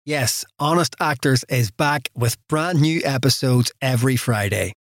Yes, Honest Actors is back with brand new episodes every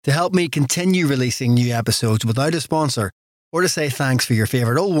Friday. To help me continue releasing new episodes without a sponsor, or to say thanks for your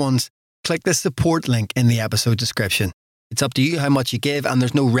favourite old ones, click the support link in the episode description. It's up to you how much you give, and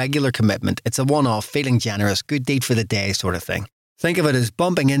there's no regular commitment. It's a one-off, feeling generous, good deed for the day sort of thing. Think of it as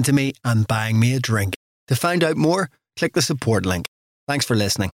bumping into me and buying me a drink. To find out more, click the support link. Thanks for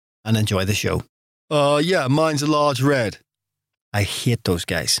listening and enjoy the show. Yeah, mine's a large red. I hate those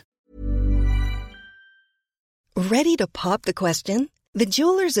guys. Ready to pop the question? The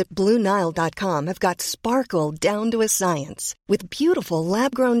jewelers at BlueNile.com have got sparkle down to a science with beautiful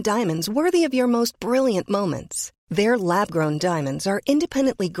lab-grown diamonds worthy of your most brilliant moments. Their lab-grown diamonds are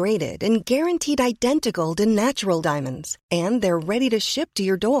independently graded and guaranteed identical to natural diamonds, and they're ready to ship to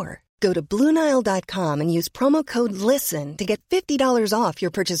your door. Go to BlueNile.com and use promo code LISTEN to get $50 off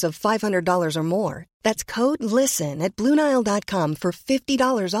your purchase of $500 or more. That's code LISTEN at BlueNile.com for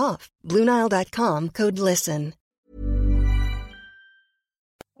 $50 off. BlueNile.com, code LISTEN.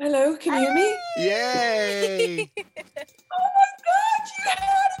 Hello, can you hear me? Yay! Oh my God, you had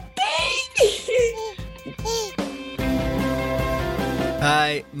a baby!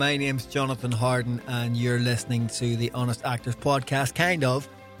 Hi, my name's Jonathan Harden, and you're listening to the Honest Actors podcast, kind of.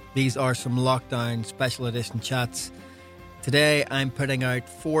 These are some lockdown special edition chats. Today I'm putting out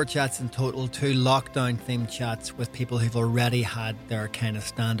 4 chats in total, 2 lockdown themed chats with people who've already had their kind of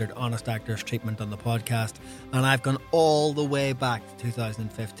standard Honest Actors treatment on the podcast. And I've gone all the way back to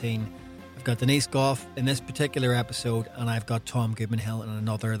 2015. I've got Denise Gough in this particular episode, and I've got Tom Goodman-Hill in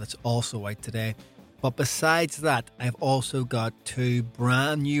another that's also out today. But besides that, I've also got 2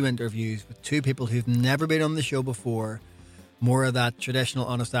 brand new interviews with 2 people who've never been on the show before. More of that traditional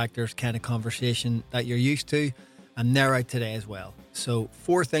Honest Actors kind of conversation that you're used to. And they're out today as well. So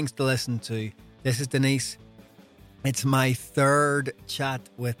 4 things to listen to. This is Denise. It's my 3rd chat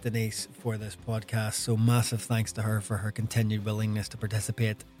with Denise for this podcast. So massive thanks to her for her continued willingness to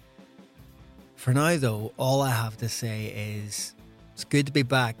participate. For now though, all I have to say is it's good to be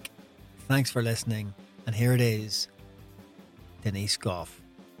back. Thanks for listening. And here it is, Denise Gough.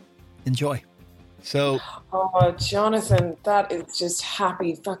 Enjoy. So, oh, Jonathan, that is just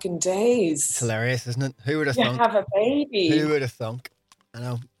happy fucking days. It's hilarious, isn't it? Who would have you thunk? Have a baby. Who would have thunk? I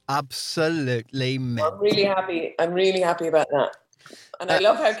know, absolutely mint. I'm really happy. I'm really happy about that. And I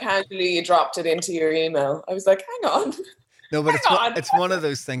love how casually you dropped it into your email. I was like, hang on. No, but it's one of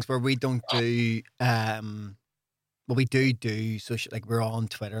those things where we don't do, well, we do social, like we're on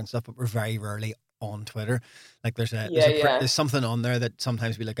Twitter and stuff, but we're very rarely on Twitter. Like there's something on there that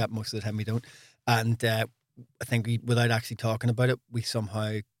sometimes we look at, most of the time we don't. And I think without actually talking about it, we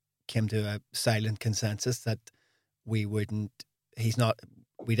somehow came to a silent consensus that we didn't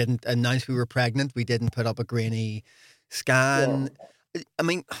announce we were pregnant. We didn't put up a grainy scan. Yeah. I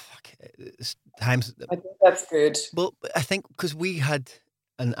mean, times. I think that's good. Well, I think because we had,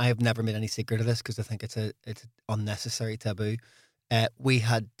 and I have never made any secret of this because I think it's an unnecessary taboo. We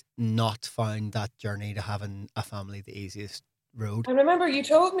had not found that journey to having a family the easiest road. I remember you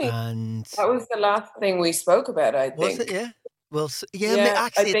told me, and that was the last thing we spoke about. I think. Was it? Yeah. Well,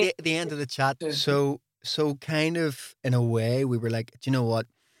 actually, at the end of the chat, so kind of in a way, we were like, do you know what?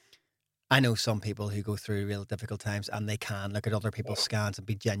 I know some people who go through real difficult times, and they can look at other people's scans and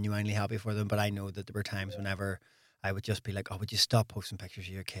be genuinely happy for them. But I know that there were times whenever I would just be like, oh, would you stop posting pictures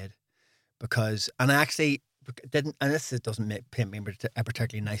of your kid? Because, and I actually didn't, and this doesn't paint me in a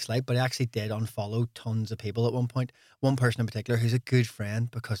particularly nice light, but I actually did unfollow tons of people at one point. One person in particular who's a good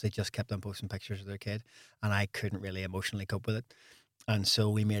friend because they just kept on posting pictures of their kid, and I couldn't really emotionally cope with it. And so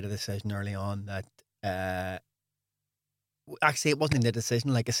we made a decision early on that actually it wasn't a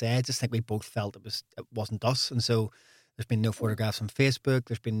decision, like I said, I just think we both felt it wasn't us. And so there's been no photographs on Facebook,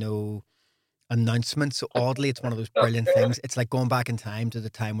 there's been no announcements. So oddly, it's one of those brilliant things. It's like going back in time to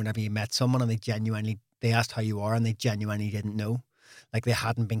the time whenever you met someone and they asked how you are and they genuinely didn't know. Like they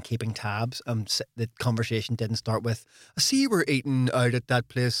hadn't been keeping tabs. The conversation didn't start with, I see you were eating out at that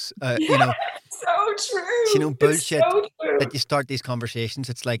place. You know, so true. You know, bullshit so that you start these conversations.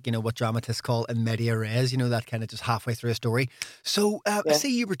 It's like, you know, what dramatists call in media res, you know, that kind of just halfway through a story. So I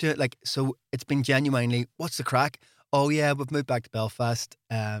see you were doing like, so it's been genuinely, what's the crack? Oh yeah, we've moved back to Belfast.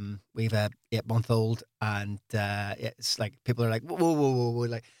 We've a 8-month-old, and it's like people are like, whoa,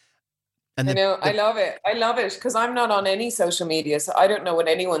 like. And I love it. I love it because I'm not on any social media, so I don't know what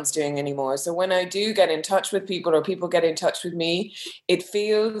anyone's doing anymore. So when I do get in touch with people or people get in touch with me, it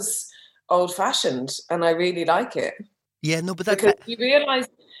feels old-fashioned, and I really like it. Yeah, no, but because you realize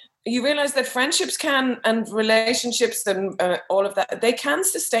that friendships and relationships and all of that, they can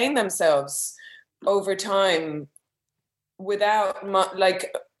sustain themselves over time without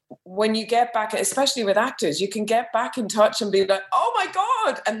when you get back, especially with actors, you can get back in touch and be like, oh my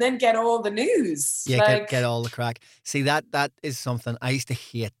God, and then get all the news. Yeah, like, get all the crack. See, that is something I used to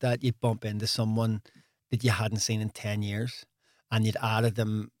hate, that you bump into someone that you hadn't seen in 10 years and you'd added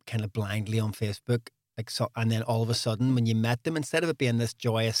them kind of blindly on Facebook. Like, so, and then all of a sudden when you met them, instead of it being this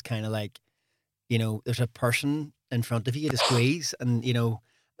joyous kind of like, you know, there's a person in front of you to squeeze and, you know,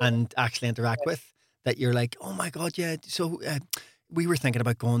 and actually interact with, that you're like, oh my God, yeah. So we were thinking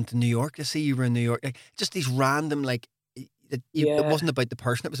about going to New York. I see you were in New York. Like, just these random, like, it wasn't about the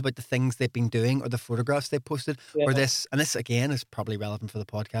person, it was about the things they've been doing or the photographs they posted or this. And this again is probably relevant for the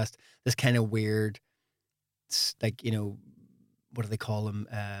podcast. This kind of weird, like, you know, what do they call them?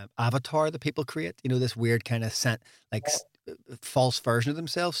 Avatar that people create. You know, this weird kind of false version of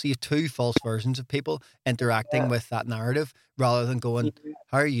themselves. So you have two false versions of people interacting with that narrative rather than going,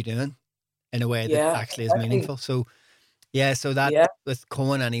 how are you doing? In a way that actually is meaningful. So, so that with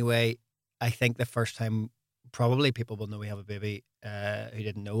Cohen anyway, I think the first time probably people will know we have a baby who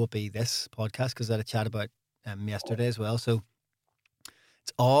didn't know will be this podcast, because I had a chat about yesterday as well. So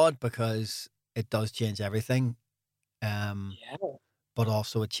it's odd because it does change everything. But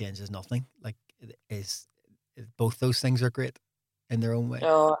also it changes nothing. Like, both those things are great in their own way.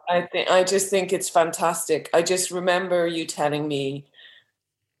 Oh, I just think it's fantastic. I just remember you telling me,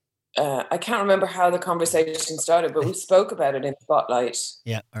 I can't remember how the conversation started, but we spoke about it in Spotlight.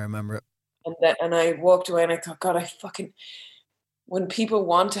 Yeah, I remember it. And I walked away and I thought, God, when people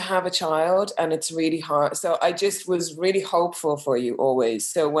want to have a child and it's really hard. So I just was really hopeful for you always.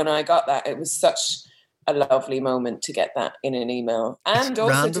 So when I got that, it was such a lovely moment to get that in an email, and it's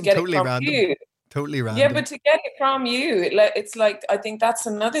also random, to get totally it from random. you. Totally random. Yeah, but to get it from you, it's like, I think that's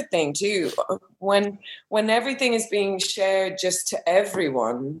another thing too. When everything is being shared just to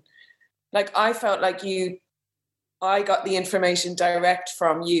everyone, like, I felt like I got the information direct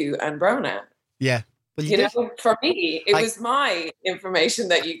from you and Brona. Yeah. Well, you know, for me, it was my information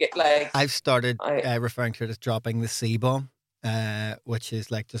that you get. Like, I've started referring to it as dropping the C-bomb, which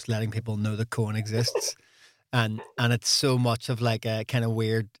is like just letting people know that Cohen exists. And it's so much of like a kind of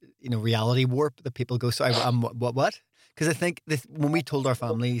weird, you know, reality warp that people go, so I'm what? Because I think when we told our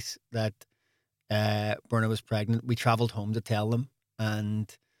families that Bruna was pregnant, we travelled home to tell them,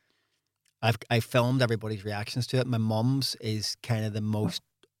 and I filmed everybody's reactions to it. My mum's is kind of the most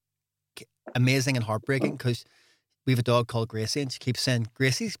amazing and heartbreaking, because we have a dog called Gracie, and she keeps saying,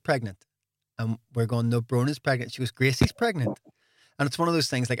 Gracie's pregnant. And we're going, no, Brona's pregnant. She goes, Gracie's pregnant. And it's one of those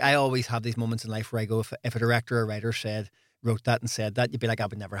things, like, I always have these moments in life where I go, if a director or writer wrote that and said that, you'd be like, that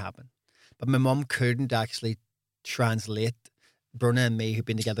would never happen. But my mum couldn't actually translate Bruna and me, who've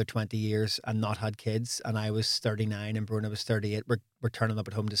been together 20 years and not had kids, and I was 39 and Bruna was 38. We're turning up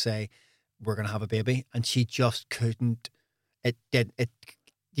at home to say, we're going to have a baby. And she just couldn't,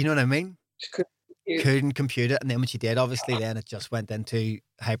 you know what I mean? Couldn't compute it. And then when she did, obviously, then it just went into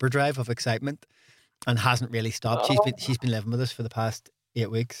hyperdrive of excitement and hasn't really stopped. She's been living with us for the past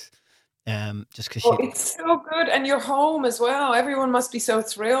 8 weeks. Just because it's so good, and you're home as well. Everyone must be so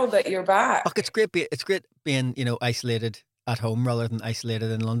thrilled that you're back. Look, it's great being, you know, isolated at home rather than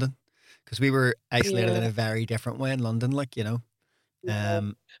isolated in London, because we were isolated in a very different way in London, like, you know.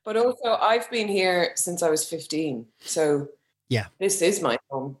 But also, I've been here since I was 15, so this is my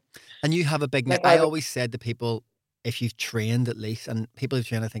home. And you have a big. I always said to people, if you've trained at least, and people who've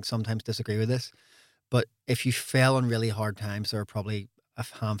trained, I think, sometimes disagree with this, but if you fell on really hard times, there are probably a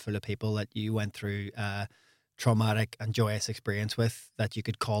handful of people that you went through a traumatic and joyous experience with that you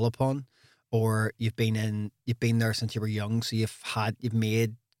could call upon, or you've been there since you were young, so you've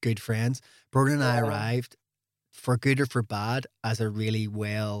made good friends. Bruna and I arrived, for good or for bad, as a really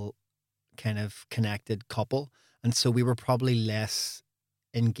well kind of connected couple, and so we were probably less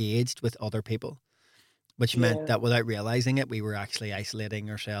engaged with other people, which meant that without realizing it, we were actually isolating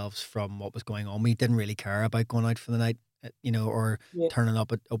ourselves from what was going on. We didn't really care about going out for the night, you know, or turning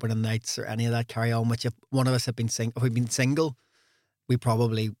up at opening nights or any of that carry on, which if one of us had been if we'd been single, we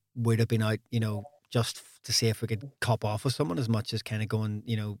probably would have been out, you know, just to see if we could cop off with someone, as much as kind of going,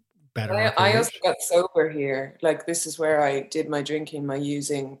 you know, better. I also got sober here. Like, this is where I did my drinking, my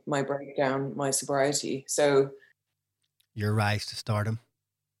using, my breakdown, my sobriety. So your rise to stardom.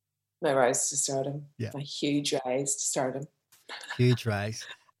 My rise to stardom. Yeah. My huge rise to stardom. Huge rise.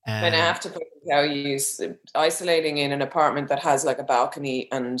 And I have to tell you, isolating in an apartment that has like a balcony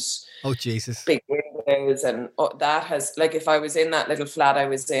and oh Jesus, big windows, and that has, like, if I was in that little flat I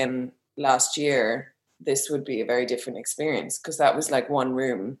was in last year, this would be a very different experience, because that was like one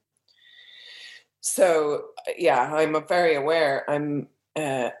room. So yeah, I'm very aware. I'm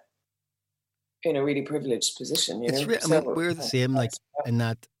in a really privileged position. You know? I mean, we're the same, like, in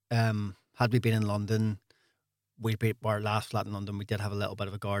that had we been in London, we'd be our last flat in London. We did have a little bit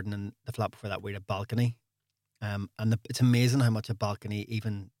of a garden, and the flat before that we had a balcony. And it's amazing how much a balcony,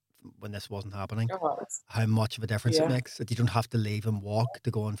 even when this wasn't happening, how much of a difference it makes. That you don't have to leave and walk to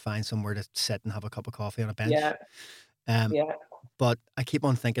go and find somewhere to sit and have a cup of coffee on a bench. But I keep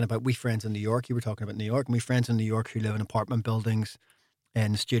on thinking about we friends in New York. You were talking about New York, and we friends in New York who live in apartment buildings,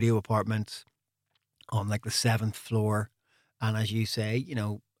 in studio apartments, on like the 7th floor, and as you say, you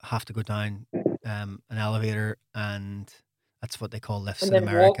know, have to go down an elevator, and that's what they call lifts in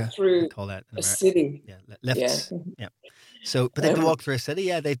America. Walk through they call that in a city. Yeah, lifts. Yeah. So, but they have to walk through a city.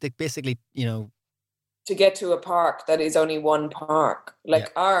 Yeah, they basically, you know, to get to a park that is only one park.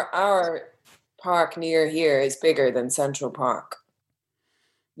 Like our park near here is bigger than Central Park.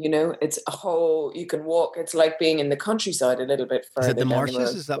 You know, it's a whole. You can walk. It's like being in the countryside a little bit further. Is it the down marshes? the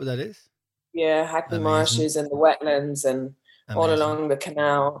road. Is that what that is? Yeah, Hackney Marshes and the wetlands and all along the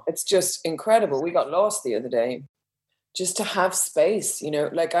canal. It's just incredible. We got lost the other day. Just to have space, you know,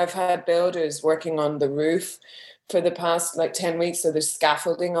 like I've had builders working on the roof for the past like 10 weeks. So there's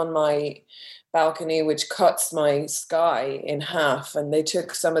scaffolding on my balcony, which cuts my sky in half. And they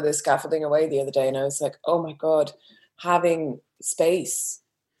took some of the scaffolding away the other day. And I was like, oh my God, having space.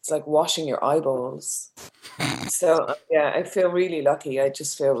 It's like washing your eyeballs. So yeah, I feel really lucky. I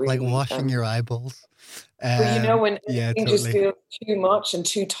just feel really like washing your eyeballs. But you know, when everything totally. just feels too much and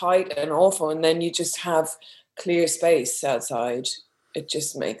too tight and awful, and then you just have clear space outside, it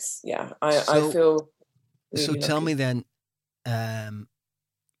just makes I feel really so tell lucky. me then,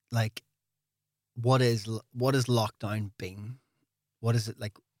 like what is lockdown been? What is it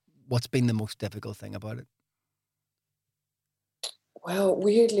like? What's been the most difficult thing about it? Well,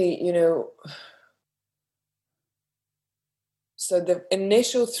 weirdly, you know, so the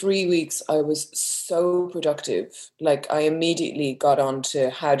initial 3 weeks I was so productive. Like I immediately got on to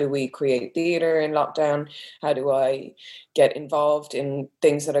how do we create theatre in lockdown? How do I get involved in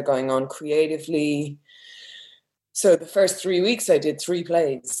things that are going on creatively? So the first 3 weeks I did 3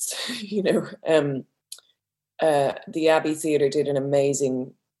 plays, you know. The Abbey Theatre did an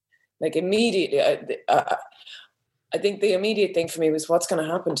amazing, like immediately, I think the immediate thing for me was what's going to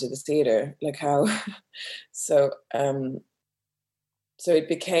happen to the theatre? Like how, so it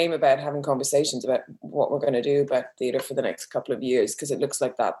became about having conversations about what we're going to do about theatre for the next couple of years, because it looks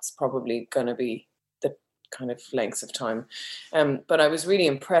like that's probably going to be the kind of lengths of time. But I was really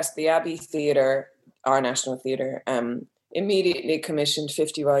impressed. The Abbey Theatre, our National Theatre, immediately commissioned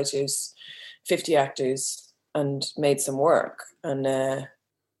 50 writers, 50 actors, and made some work. And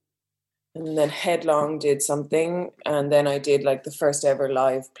then Headlong did something, and then I did like the first ever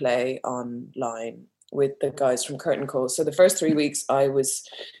live play online with the guys from Curtain Call. So the first 3 weeks I was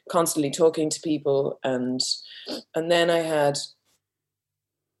constantly talking to people, and then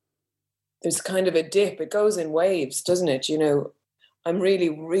there's kind of a dip. It goes in waves, doesn't it? You know, I'm really,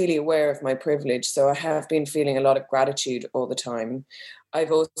 really aware of my privilege. So I have been feeling a lot of gratitude all the time.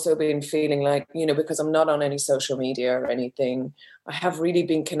 I've also been feeling like, you know, because I'm not on any social media or anything, I have really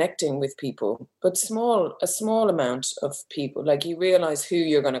been connecting with people, but a small amount of people. Like you realize who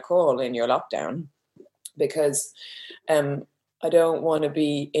you're going to call in your lockdown, because I don't want to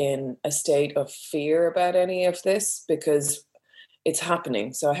be in a state of fear about any of this, because it's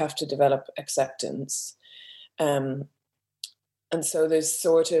happening. So I have to develop acceptance. And so there's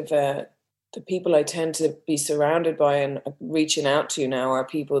sort of the people I tend to be surrounded by and reaching out to now are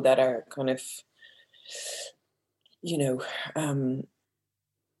people that are kind of, you know,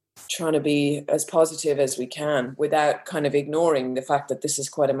 trying to be as positive as we can without kind of ignoring the fact that this is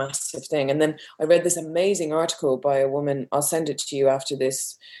quite a massive thing. And then I read this amazing article by a woman. I'll send it to you after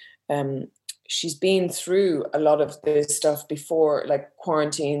this. She's been through a lot of this stuff before, like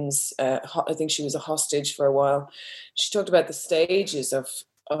quarantines. I think she was a hostage for a while. She talked about the stages of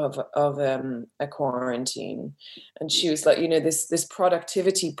a quarantine, and she was like, you know, this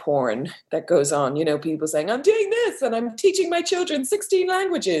productivity porn that goes on. You know, people saying, "I'm doing this and I'm teaching my children 16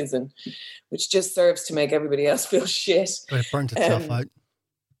 languages," and which just serves to make everybody else feel shit. But it burns itself out.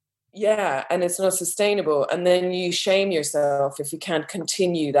 Yeah, and it's not sustainable. And then you shame yourself if you can't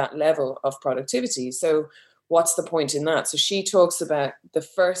continue that level of productivity. So what's the point in that? So she talks about the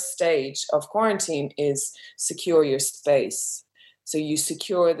first stage of quarantine is secure your space. So you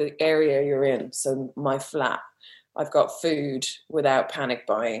secure the area you're in. So my flat, I've got food without panic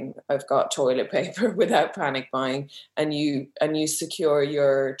buying. I've got toilet paper without panic buying. And you secure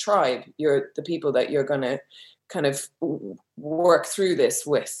your tribe, the people that you're going to kind of work through this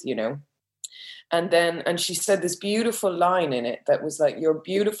with, you know. And she said this beautiful line in it that was like, your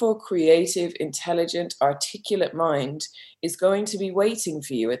beautiful, creative, intelligent, articulate mind is going to be waiting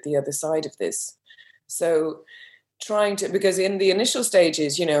for you at the other side of this. So because in the initial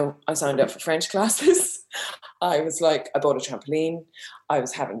stages, you know, I signed up for French classes. I was like, I bought a trampoline. I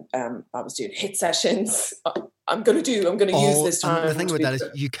was doing hit sessions. I'm going to use this time. And the thing about that is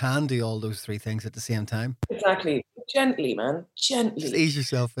you can do all those three things at the same time. Exactly. Gently, man. Gently. Just ease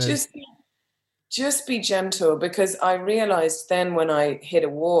yourself in. Just be gentle, because I realized then when I hit a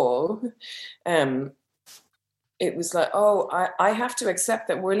wall, it was like, oh, I have to accept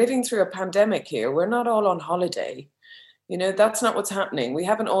that we're living through a pandemic here. We're not all on holiday. You know, that's not what's happening. We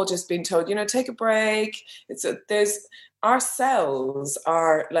haven't all just been told, you know, take a break. Our cells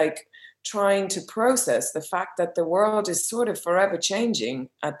are like trying to process the fact that the world is sort of forever changing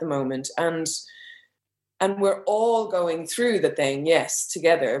at the moment. And we're all going through the thing, yes,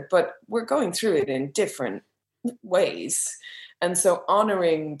 together, but we're going through it in different ways. And so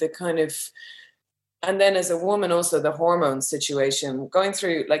honoring the kind of, and then as a woman, also the hormone situation, going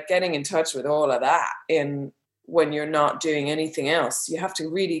through, like getting in touch with all of that when you're not doing anything else, you have to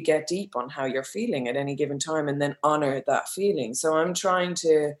really get deep on how you're feeling at any given time and then honor that feeling. So I'm trying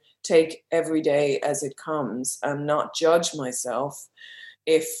to take every day as it comes and not judge myself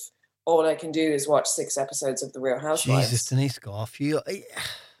if all I can do is watch 6 episodes of The Real Housewives. Jesus, Denise Gough, we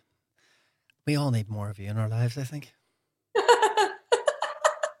all need more of you in our lives, I think.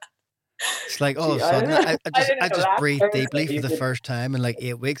 It's like all of a sudden, I just breathe deeply for the first time in like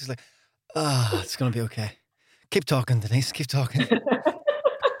 8 weeks. It's like, it's going to be okay. Keep talking, Denise. Keep talking.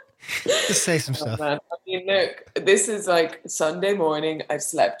 Just say some stuff. Man. I mean, look, this is like Sunday morning. I've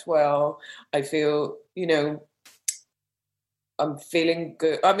slept well. I feel, you know, I'm feeling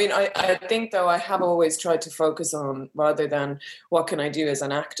good. I mean, I think, though, I have always tried to focus on, rather than what can I do as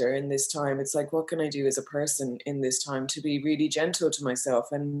an actor in this time, it's like, what can I do as a person in this time to be really gentle to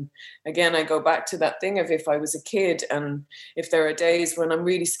myself? And again, I go back to that thing of if I was a kid and if there are days when I'm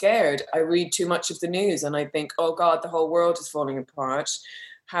really scared, I read too much of the news and I think, oh God, the whole world is falling apart.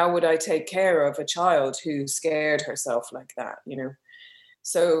 How would I take care of a child who scared herself like that, you know?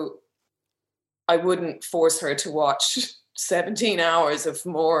 So I wouldn't force her to watch 17 hours of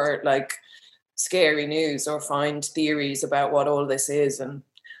more like scary news or find theories about what all this is. And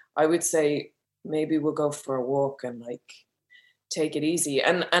I would say maybe we'll go for a walk and like take it easy.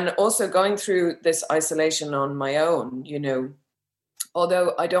 And also going through this isolation on my own, you know,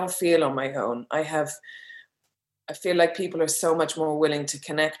 although I don't feel on my own, I feel like people are so much more willing to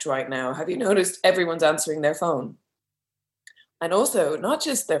connect right now. Have you noticed everyone's answering their phone? And also, not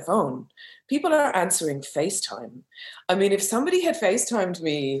just their phone, people are answering FaceTime. I mean, if somebody had FaceTimed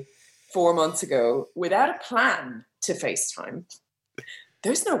me 4 months ago without a plan to FaceTime,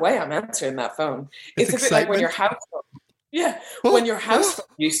 there's no way I'm answering that phone. It's a bit like when your house phone. Yeah, when your house phone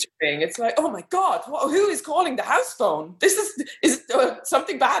used to ring, it's like, oh my God, who is calling the house phone? This is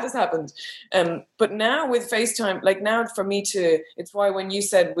something bad has happened. But now with FaceTime, like now for me it's why when you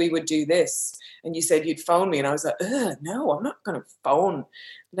said we would do this and you said you'd phone me and I was like, no, I'm not going to phone.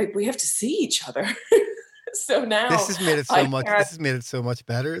 Like we have to see each other. So now this has made it so much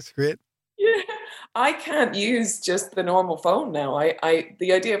better. It's great. Yeah, I can't use just the normal phone now.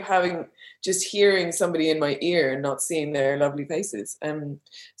 The idea of just hearing somebody in my ear and not seeing their lovely faces.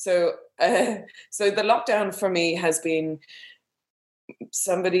 So the lockdown for me has been,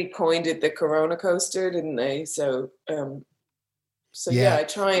 somebody coined it the Corona coaster, didn't they? So yeah, I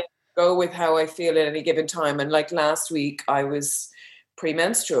try and go with how I feel at any given time. And like last week, I was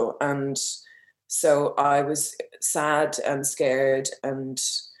premenstrual, and so I was sad and scared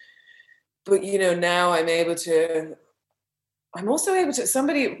but, you know, now I'm also able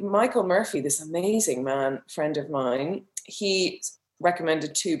to, Michael Murphy, this amazing friend of mine, he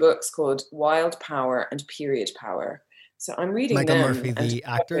recommended 2 books called Wild Power and Period Power. So I'm reading Michael them. Murphy, the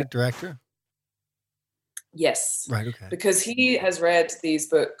actor, director? Yes. Right, okay. Because he has read these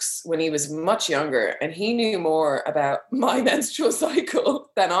books when he was much younger and he knew more about my menstrual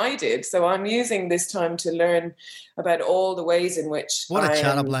cycle than I did. So I'm using this time to learn about all the ways in which What a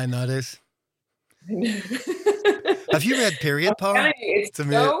chat-up line that is. Have you read Period Power? It's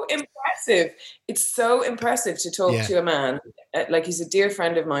so impressive. It's so impressive to talk to a man, like he's a dear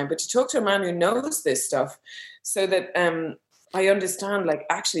friend of mine, but to talk to a man who knows this stuff so that I understand like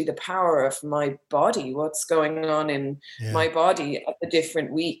actually the power of my body, what's going on in my body at the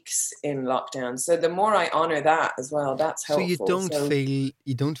different weeks in lockdown. So the more I honor that as well, that's helpful. So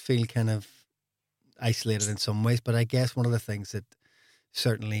you don't feel kind of isolated in some ways, but I guess one of the things that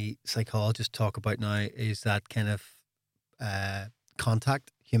certainly psychologists talk about now is that kind of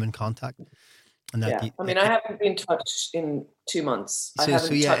human contact. And that Yeah. I mean, I haven't been touched in 2 months. I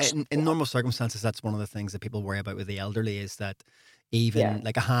haven't touched. in normal circumstances, that's one of the things that people worry about with the elderly, is that Yeah. even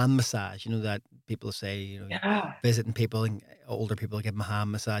like a hand massage, that people say, Yeah. visiting people and older people give them a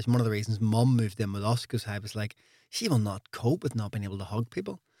hand massage. And one of the reasons Mum moved in with us, because I was like, she will not cope with not being able to hug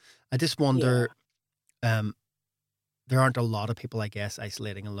people. I just wonder, there aren't a lot of people, I guess,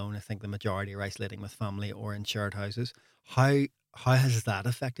 isolating alone. I think the majority are isolating with family or in shared houses. How has that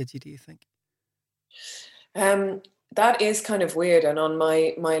affected you, do you think? That is kind of weird. And on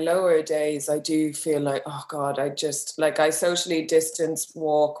my lower days, I do feel like, oh God, I socially distance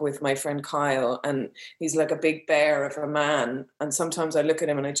walk with my friend Kyle, and he's like a big bear of a man. And sometimes I look at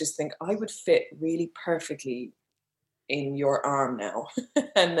him and I just think I would fit really perfectly in your arm now.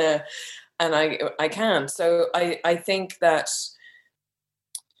 and I can't. So I think that,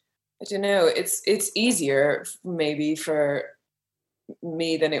 I don't know, it's easier maybe for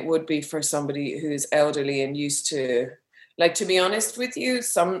me than it would be for somebody who's elderly and used to, like, to be honest with you,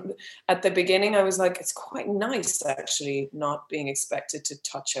 at the beginning I was like, it's quite nice actually not being expected to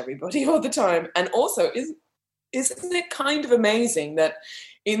touch everybody all the time. And also, isn't it kind of amazing that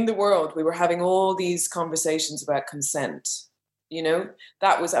in the world we were having all these conversations about consent?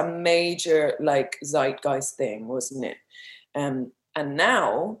 That was a major like zeitgeist thing, wasn't it? And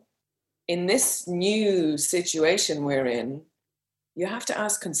now in this new situation we're in, you have to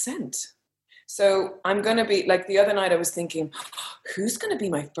ask consent. So I'm going to be like, the other night I was thinking, who's going to be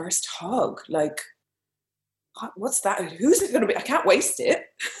my first hug? Like, what's that? Who's it going to be? I can't waste it.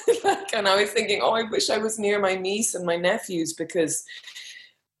 And I was thinking, I wish I was near my niece and my nephews, because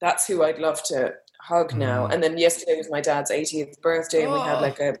that's who I'd love to hug now. And then yesterday was my dad's 80th birthday,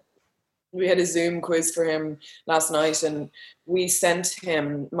 and we had a Zoom quiz for him last night, and we sent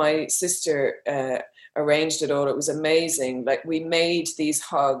him, my sister arranged it all. It was amazing. Like, we made these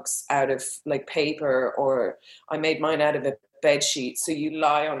hugs out of like paper, or I made mine out of a bed sheet. So you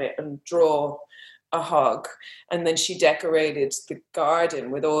lie on it and draw a hug. And then she decorated the garden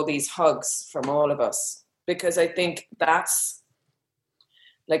with all these hugs from all of us, because I think that's,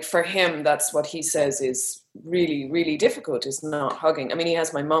 like, for him, that's what he says is really, really difficult, is not hugging. I mean, he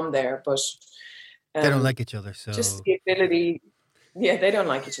has my mum there, but they don't like each other. So just the ability, they don't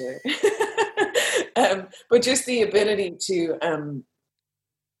like each other. But just the ability to,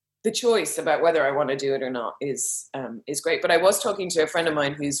 the choice about whether I want to do it or not is great. But I was talking to a friend of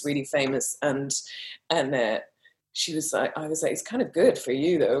mine who's really famous, and she was like, I was like, it's kind of good for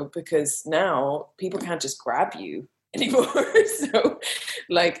you though, because now people can't just grab you anymore. So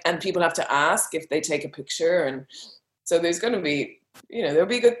like, and people have to ask if they take a picture, and so there's going to be, there'll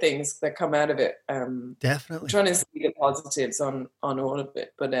be good things that come out of it. Definitely. I'm trying to see the positives on all of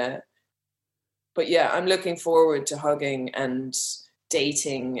it, but yeah, I'm looking forward to hugging and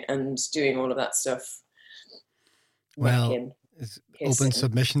dating and doing all of that stuff. Well, it's open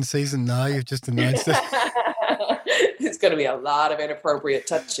submission season now. You've just announced it. It's going to be a lot of inappropriate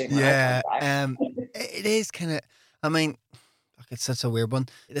touching. Yeah, it is kind of. I mean, it's such a weird one.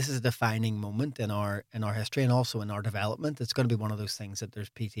 This is a defining moment in our history, and also in our development. It's going to be one of those things that there's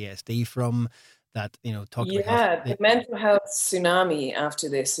PTSD from. That talk about the mental health tsunami after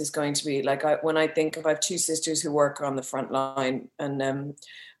this is going to be like, when I think of, I have two sisters who work on the front line, and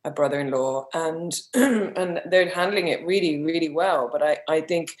a brother-in-law, and and they're handling it really, really well. But I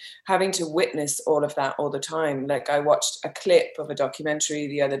think having to witness all of that all the time, like I watched a clip of a documentary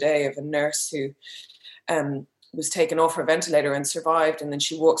the other day of a nurse who was taken off her ventilator and survived, and then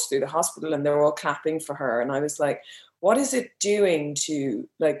she walks through the hospital and they're all clapping for her, and I was like, what is it doing to,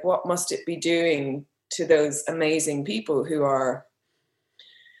 like, what must it be doing to those amazing people who are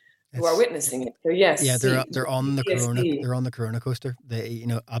witnessing it? So yes, they're on the corona coaster. They,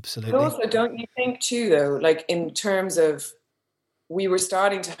 absolutely. But also, don't you think too, though, like in terms of, we were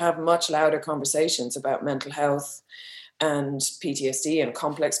starting to have much louder conversations about mental health and PTSD and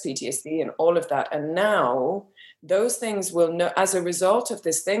complex PTSD and all of that, and now those things will know, as a result of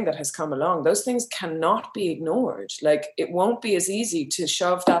this thing that has come along, those things cannot be ignored. Like, it won't be as easy to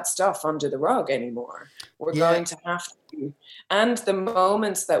shove that stuff under the rug anymore. We're going to have to. And the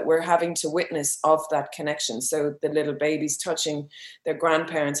moments that we're having to witness of that connection, so the little babies touching their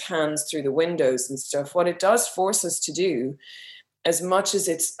grandparents' hands through the windows and stuff, what it does force us to do, as much as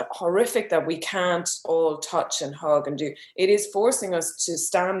it's horrific that we can't all touch and hug and do, it is forcing us to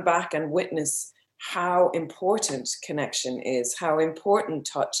stand back and witness how important connection is, how important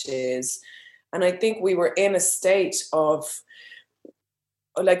touch is. And I think we were in a state of,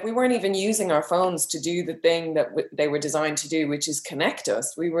 like, we weren't even using our phones to do the thing that they were designed to do, which is connect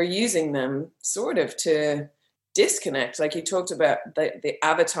us. We were using them sort of to disconnect. Like you talked about the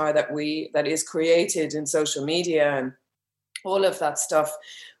avatar that is created in social media and all of that stuff.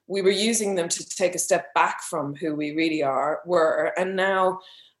 We were using them to take a step back from who we really were. And now,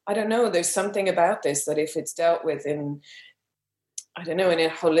 I don't know, there's something about this that if it's dealt with in a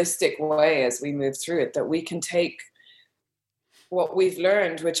holistic way as we move through it, that we can take what we've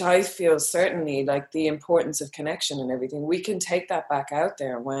learned, which I feel certainly like the importance of connection and everything, we can take that back out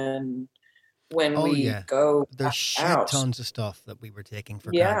there when go there's shit out. tons of stuff that we were taking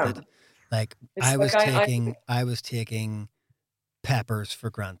for granted. Like I was taking peppers for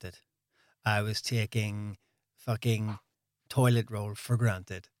granted. I was taking fucking toilet roll for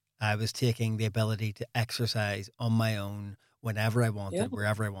granted. I was taking the ability to exercise on my own whenever I wanted,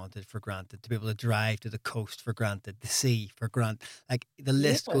 wherever I wanted for granted, to be able to drive to the coast for granted, the sea for granted. Like the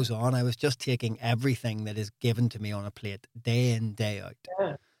list goes on. I was just taking everything that is given to me on a plate day in, day out.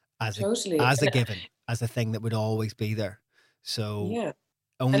 Yeah. As Totally. a given, as a thing that would always be there. So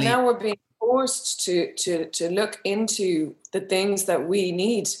and now we're being forced to look into the things that we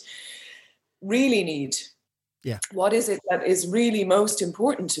really need. Yeah. What is it that is really most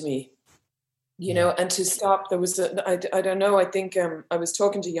important to me? You know, and to stop. There was I don't know. I think I was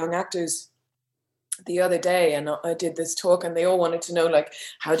talking to young actors the other day, and I did this talk, and they all wanted to know, like,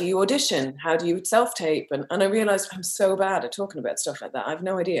 how do you audition? How do you self-tape? And I realized I'm so bad at talking about stuff like that. I have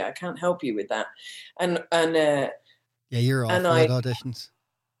no idea. I can't help you with that. And you're awful at auditions.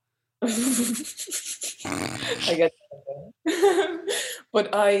 I guess.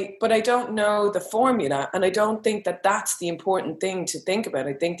 but I don't know the formula, and I don't think that that's the important thing to think about.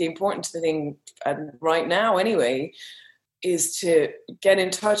 I think the important thing right now, anyway, is to get in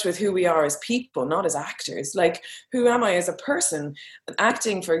touch with who we are as people, not as actors. Like, who am I as a person? And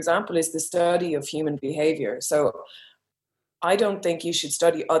acting, for example, is the study of human behavior. So I don't think you should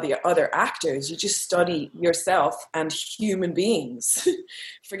study other actors. You just study yourself and human beings.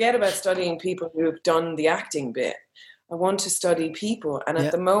 Forget about studying people who have done the acting bit. I want to study people. And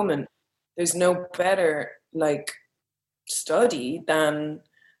at the moment, there's no better study than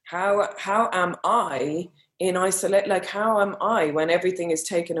how am I in isolate? Like, how am I when everything is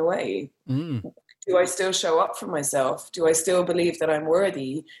taken away? Do I still show up for myself? Do I still believe that I'm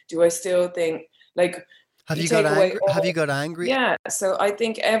worthy? Do I still think have you got angry? Yeah. So I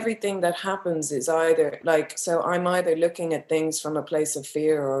think everything that happens is either so I'm either looking at things from a place of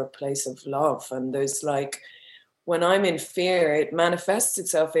fear or a place of love. And there's when I'm in fear, it manifests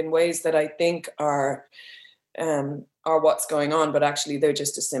itself in ways that I think are what's going on, but actually they're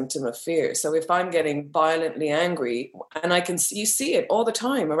just a symptom of fear. So if I'm getting violently angry, and you see it all the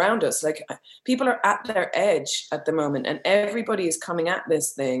time around us, like people are at their edge at the moment, and everybody is coming at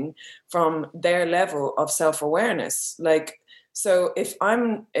this thing from their level of self-awareness. So if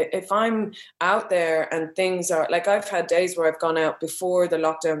I'm out there and things are I've had days where I've gone out before the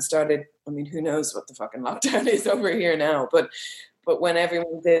lockdown started. I mean, who knows what the fucking lockdown is over here now, but when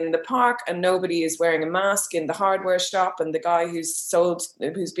everyone's in the park and nobody is wearing a mask in the hardware shop, and the guy who's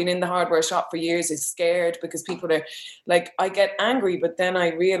been in the hardware shop for years is scared because people are I get angry, but then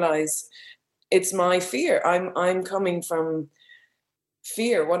I realize it's my fear. I'm coming from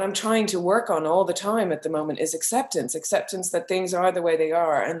fear. What I'm trying to work on all the time at the moment is acceptance that things are the way they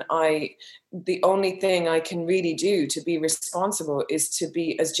are. And the only thing I can really do to be responsible is to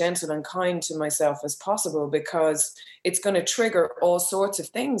be as gentle and kind to myself as possible, because it's going to trigger all sorts of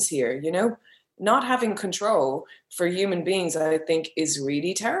things here, not having control for human beings, I think, is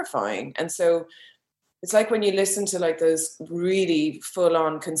really terrifying. And so it's like when you listen to those really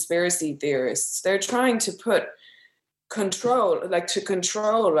full-on conspiracy theorists, they're trying to put control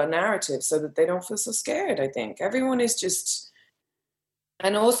a narrative so that they don't feel so scared. I think everyone is just,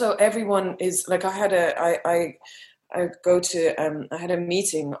 and also everyone is I had a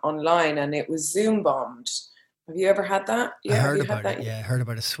meeting online and it was Zoom bombed. Have you ever had that? Yeah, I heard about it. Yeah, I heard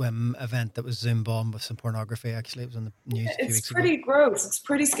about a swim event that was Zoom bombed with some pornography. Actually, it was on the news a few weeks ago. It's pretty gross. It's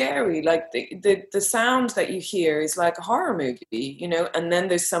pretty scary. The sound that you hear is like a horror movie, and then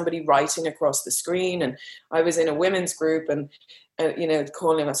there's somebody writing across the screen. And I was in a women's group and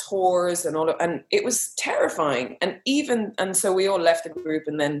calling us whores and it was terrifying. And so we all left the group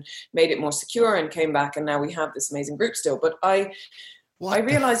and then made it more secure and came back, and now we have this amazing group still. But I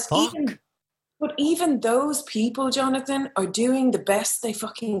realized even those people, Jonathan, are doing the best they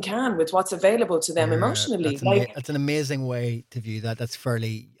fucking can with what's available to them emotionally. That's an amazing way to view that. That's a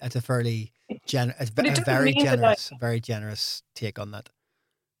very generous take on that.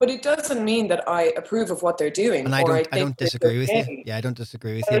 But it doesn't mean that I approve of what they're doing. And I don't disagree with you. Yeah, I don't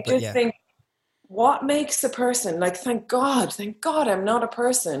disagree with you. I just think what makes a person, like, thank God I'm not a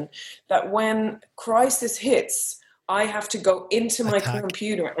person that when crisis hits, I have to go into my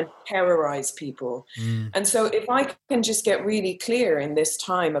computer and terrorize people. And so if I can just get really clear in this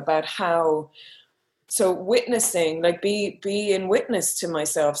time about how, so witnessing, like be in witness to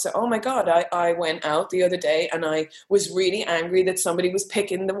myself. So, oh my God, I went out the other day and I was really angry that somebody was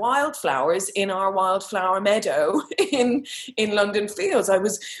picking the wildflowers in our wildflower meadow in London Fields. I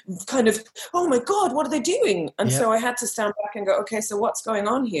was kind of, oh my God, what are they doing? And so I had to stand back and go, okay, so what's going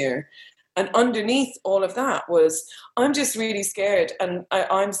on here? And underneath all of that was, I'm just really scared. And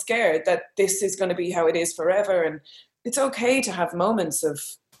I'm scared that this is going to be how it is forever. And it's okay to have moments of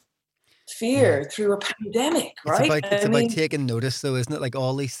fear through a pandemic, right? It's about taking notice, though, isn't it? Like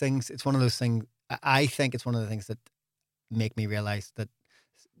all these things, it's one of those things, I think it's one of the things that make me realize that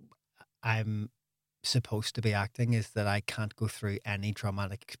I'm supposed to be acting, is that I can't go through any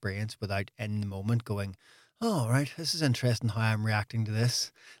traumatic experience without in the moment going, oh, right, this is interesting how I'm reacting to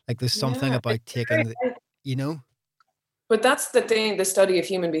this. Like there's something about taking, But that's the thing, the study of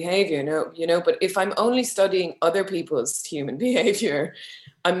human behavior, but if I'm only studying other people's human behavior,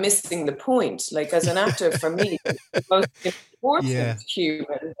 I'm missing the point. Like as an actor, for me, the most important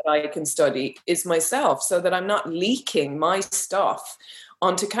human that I can study is myself, so that I'm not leaking my stuff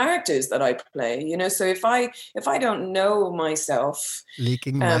onto characters that I play, so if I don't know myself.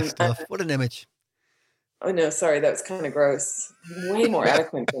 Leaking my stuff. What an image. Oh no, sorry, that was kind of gross. Way more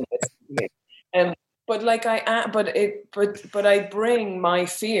eloquent than this. But like but I bring my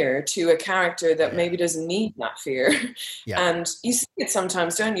fear to a character that maybe doesn't need that fear. And you see it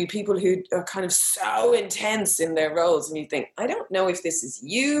sometimes, don't you? People who are kind of so intense in their roles, and you think, I don't know if this is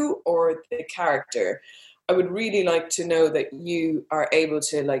you or the character. I would really like to know that you are able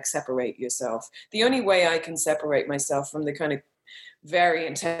to like separate yourself. The only way I can separate myself from the kind of very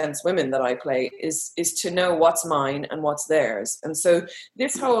intense women that I play is to know what's mine and what's theirs. And so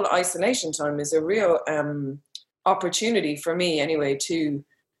this whole isolation time is a real opportunity for me anyway to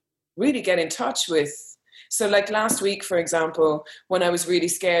really get in touch with. So like last week, for example, when I was really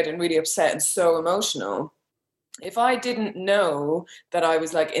scared and really upset and so emotional, if I didn't know that I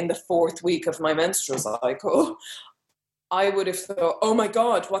was like in the 4th week of my menstrual cycle, I would have thought, oh my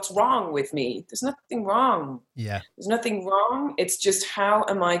God, what's wrong with me? There's nothing wrong. Yeah. There's nothing wrong. It's just, how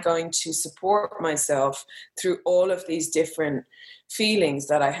am I going to support myself through all of these different feelings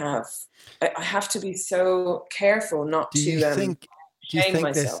that I have? I have to be so careful not to do you think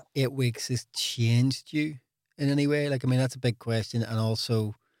myself. This 8 weeks has changed you in any way? Like, I mean, that's a big question, and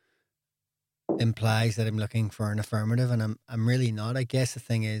also implies that I'm looking for an affirmative, and I'm really not. I guess the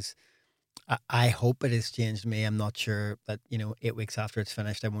thing is, I hope it has changed me. I'm not sure that, 8 weeks after it's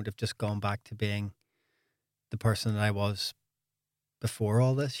finished, I won't have just gone back to being the person that I was before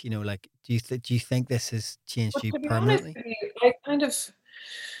all this. Like, do you think this has changed you permanently? Honest, I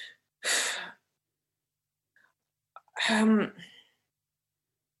kind of,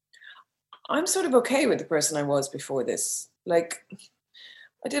 I'm sort of okay with the person I was before this. Like,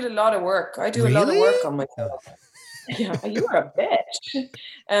 I did a lot of work. I do a lot of work on myself. Yeah, you are a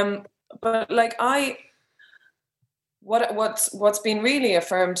bitch. But like what's been really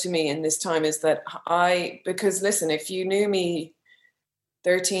affirmed to me in this time is that because listen, if you knew me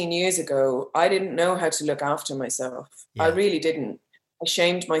 13 years ago, I didn't know how to look after myself. I really didn't. I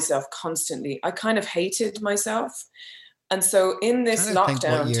shamed myself constantly. I kind of hated myself. And so in this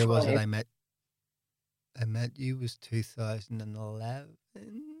lockdown, what year was it I met you? Was 2011, I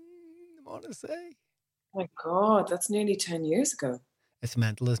want to say. Oh my God, that's nearly 10 years ago. It's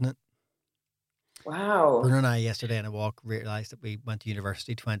mental, isn't it? Wow. Bruno and I yesterday on a walk realised that we went to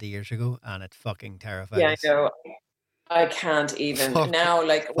university 20 years ago, and it fucking terrified us. I know. I can't even. Now,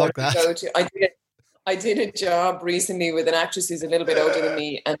 like, when we go to... I did a job recently with an actress who's a little bit older than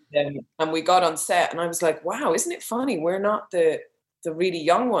me, and we got on set, and I was like, wow, isn't it funny? We're not the really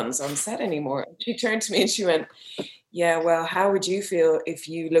young ones on set anymore. And she turned to me and she went, yeah, well, how would you feel if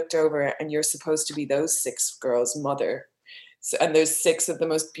you looked over and you're supposed to be those 6 girls' mother? So, and there's 6 of the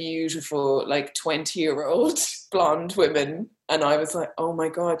most beautiful, like 20-year-old blonde women. And I was like, oh my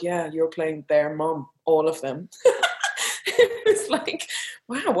God, yeah, you're playing their mom, all of them. It was like,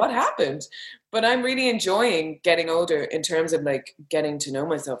 wow, what happened? But I'm really enjoying getting older in terms of like getting to know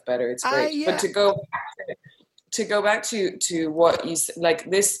myself better. It's great. But to go back to what you, like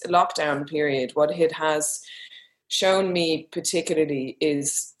this lockdown period, what it has shown me particularly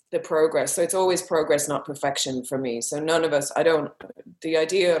is the progress. So it's always progress, not perfection for me. So none of us, the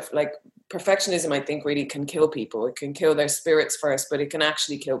idea of like perfectionism, I think really can kill people. It can kill their spirits first, but it can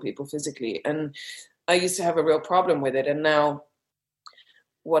actually kill people physically. And I used to have a real problem with it. And now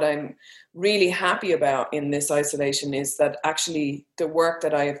what I'm really happy about in this isolation is that actually the work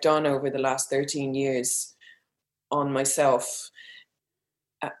that I have done over the last 13 years on myself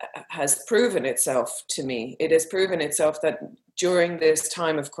has proven itself to me. It has proven itself that during this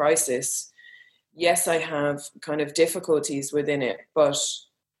time of crisis, yes, I have kind of difficulties within it, but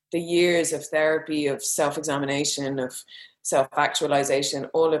the years of therapy, of self-examination, of self-actualization,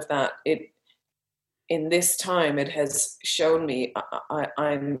 all of that, in this time, it has shown me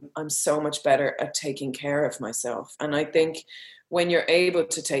I'm so much better at taking care of myself. And I think when you're able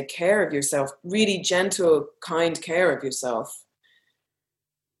to take care of yourself, really gentle, kind care of yourself,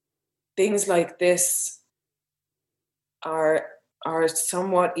 things like this are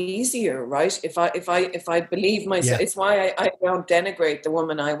somewhat easier, right? If I believe myself, it's why I don't denigrate the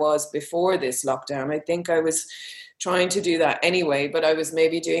woman I was before this lockdown. I think I was trying to do that anyway, but I was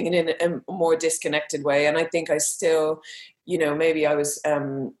maybe doing it in a more disconnected way. And I think I still, maybe I was,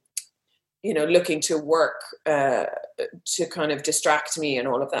 looking to work to kind of distract me and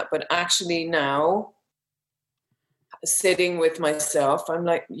all of that. But actually now, sitting with myself, I'm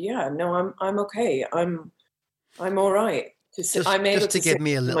like, yeah, no, I'm okay. I'm all right. I'm able to give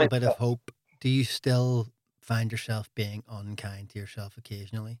me a little bit of hope. Do you still find yourself being unkind to yourself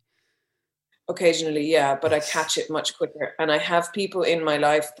occasionally? Occasionally, yeah, but I catch it much quicker. And I have people in my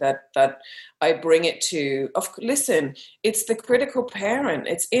life that I bring it to. Listen, it's the critical parent.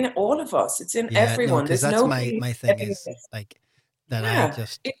 It's in all of us. It's in everyone. There's that's my thing is like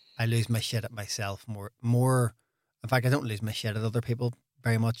that. I lose my shit at myself more. In fact, I don't lose my shit at other people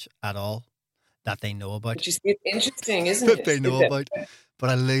very much at all that they know about. Which is interesting, isn't it? That they know about, but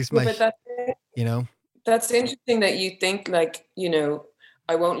I lose my. That's interesting that you think like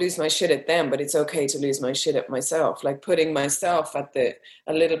I won't lose my shit at them, but it's okay to lose my shit at myself. Like putting myself at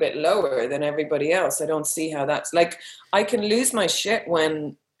a little bit lower than everybody else. I don't see how that's like, I can lose my shit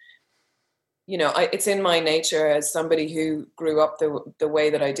when, it's in my nature as somebody who grew up the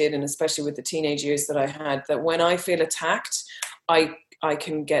way that I did, and especially with the teenage years that I had, that when I feel attacked, I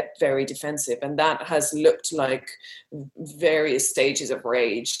can get very defensive. And that has looked like various stages of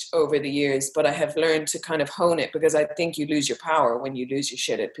rage over the years. But I have learned to kind of hone it, because I think you lose your power when you lose your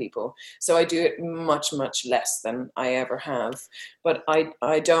shit at people. So I do it much, much less than I ever have. But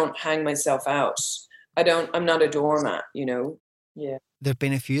I don't hang myself out. I'm not a doormat, Yeah. There've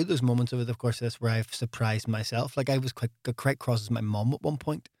been a few of those moments over the course of this where I've surprised myself. Like I was quite cross as my mum at one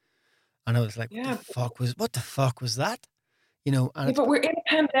point. And I was like, what the fuck was that? But we're in a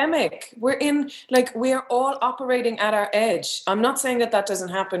pandemic. We're all operating at our edge. I'm not saying that doesn't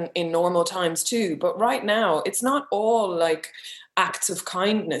happen in normal times too, but right now it's not all like acts of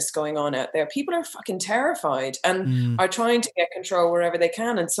kindness going on out there. People are fucking terrified and are trying to get control wherever they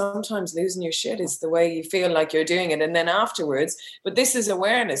can. And sometimes losing your shit is the way you feel like you're doing it. And then afterwards, but this is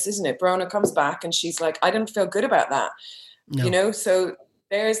awareness, isn't it? Brona comes back and she's like, I didn't feel good about that. No. So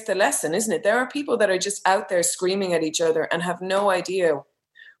there's the lesson, isn't it? There are people that are just out there screaming at each other and have no idea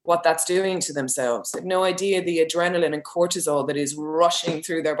what that's doing to themselves. They have no idea the adrenaline and cortisol that is rushing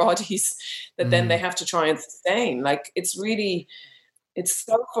through their bodies that then they have to try and sustain. Like it's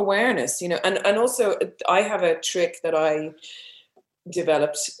self-awareness, and also I have a trick that I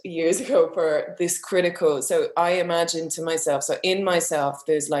developed years ago for this critical. So I imagine to myself, so in myself,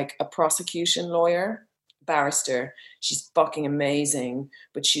 there's like a prosecution lawyer, barrister. She's fucking amazing,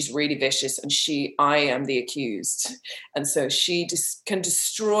 but she's really vicious, and I am the accused. And so she can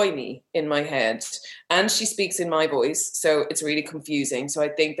destroy me in my head, and she speaks in my voice. So it's really confusing. So I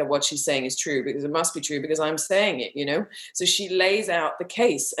think that what she's saying is true, because it must be true because I'm saying it, So she lays out the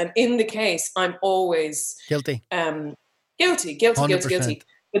case, and in the case, I'm always guilty. Guilty.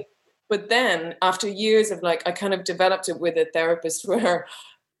 But then after years of I kind of developed it with a therapist where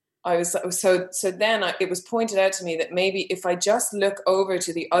I was it was pointed out to me that maybe if I just look over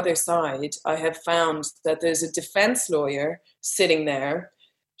to the other side, I have found that there's a defense lawyer sitting there.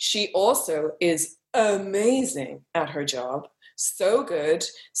 She also is amazing at her job. So good,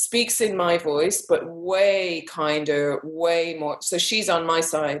 speaks in my voice, but way kinder, way more. So she's on my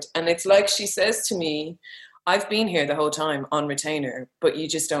side. And it's like she says to me, I've been here the whole time on retainer, but you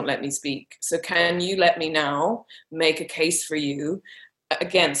just don't let me speak. So can you let me now make a case for you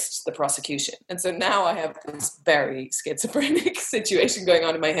against the prosecution? And so now I have this very schizophrenic situation going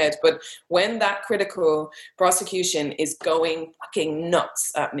on in my head. But when that critical prosecution is going fucking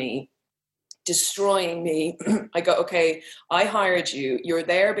nuts at me, destroying me, I go, okay, I hired you. You're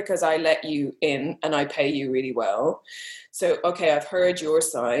there because I let you in and I pay you really well. So, okay, I've heard your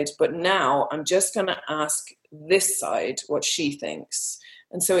side, but now I'm just going to ask this side what she thinks.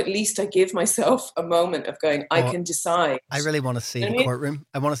 And so at least I give myself a moment of going, I can decide. I really want to see the courtroom.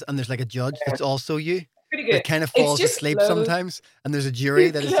 I want to, and there's like a judge that's also you. Pretty good. That kind of It's falls just asleep loads, sometimes, and there's a jury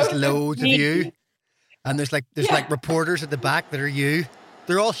that is just loads of you, me. and there's like reporters at the back that are you.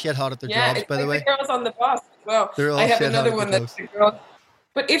 They're all shit hot at their jobs, by the way. The girls on the bus as well. They're all I have shit another hot one at their that's jobs. the girl.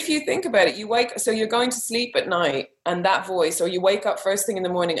 But if you think about it, so you're going to sleep at night and that voice, or you wake up first thing in the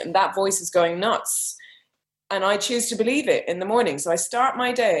morning and that voice is going nuts. And I choose to believe it in the morning. So I start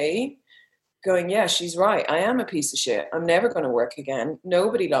my day going, yeah, she's right. I am a piece of shit. I'm never going to work again.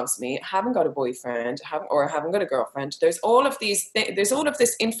 Nobody loves me. I haven't got a boyfriend, I haven't got a girlfriend. There's all of there's all of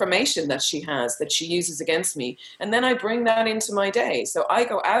this information that she has that she uses against me. And then I bring that into my day. So I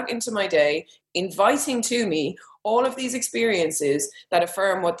go out into my day, inviting to me all of these experiences that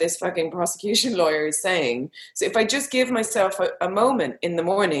affirm what this fucking prosecution lawyer is saying. So if I just give myself a moment in the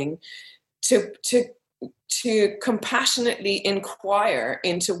morning to compassionately inquire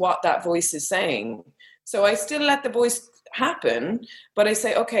into what that voice is saying. So I still let the voice happen, but I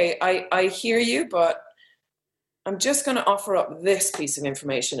say, okay, I hear you, but I'm just going to offer up this piece of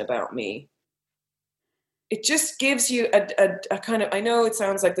information about me. It just gives you a kind of, I know it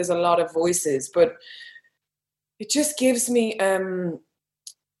sounds like there's a lot of voices, but it just gives me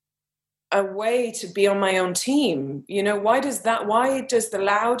a way to be on my own team. You know, why does the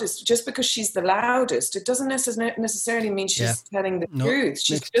loudest, just because she's the loudest, it doesn't necessarily mean she's telling the truth.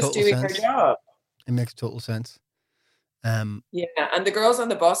 She's just doing her job. It makes total sense. And the girls on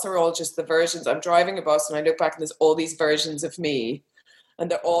the bus are all just the versions. I'm driving a bus and I look back and there's all these versions of me and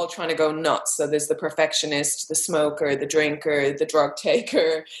they're all trying to go nuts. So there's the perfectionist, the smoker, the drinker, the drug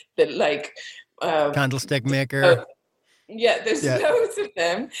taker, the candlestick maker. There's loads of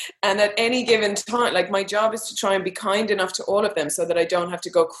them. And at any given time, like my job is to try and be kind enough to all of them so that I don't have to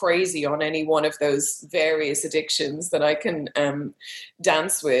go crazy on any one of those various addictions that I can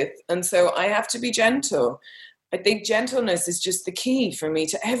dance with. And so I have to be gentle. I think gentleness is just the key for me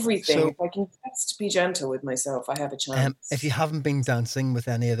to everything. So, if I can just be gentle with myself, I have a chance. If you haven't been dancing with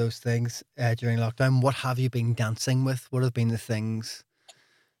any of those things during lockdown, what have you been dancing with? What have been the things?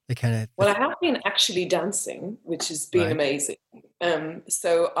 Well, I have been actually dancing, which has been amazing.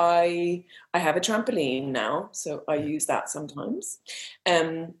 So I have a trampoline now, so I use that sometimes.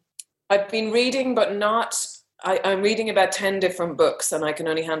 I've been reading, but I'm reading about 10 different books, and I can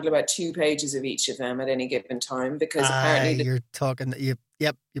only handle about 2 pages of each of them at any given time because apparently you're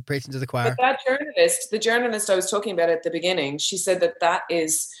preaching to the choir. But the journalist I was talking about at the beginning, she said that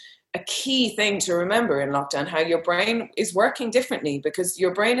is a key thing to remember in lockdown, how your brain is working differently because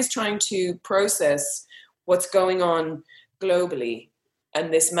your brain is trying to process what's going on globally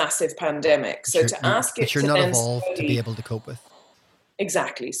and this massive pandemic. So to ask it, you're not evolved to be able to cope with.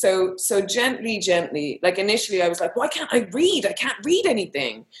 Exactly. So gently, like initially I was like, why can't I read? I can't read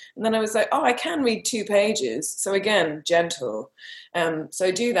anything. And then I was like, oh, I can read 2 pages. So again, gentle. So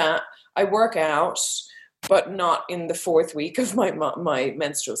I do that. I work out, but not in the 4th week of my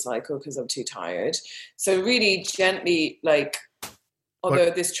menstrual cycle because I'm too tired. So really gently,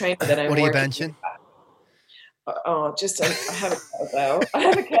 this trainer that I'm working with. What are you benching? I have a kettlebell. I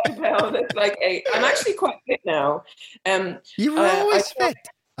have a kettlebell that's like I'm actually quite fit now. You were always fit.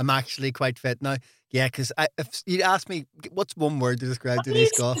 I'm actually quite fit now. Yeah, because if you'd asked me what's one word to describe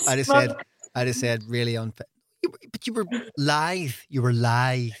Denise Gough, I'd have said really unfit. But you were lithe. You were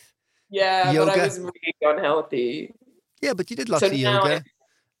lithe. Yeah, yoga. But I was really unhealthy. Yeah, but you did lots of yoga.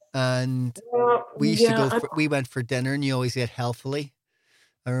 And we used to go, we went for dinner and you always ate healthily.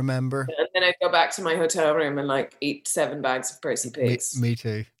 I remember. And then I'd go back to my hotel room and eat 7 bags of Percy Pigs. Me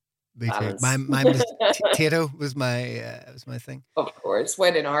too. Mine was Tato was my thing. Of course.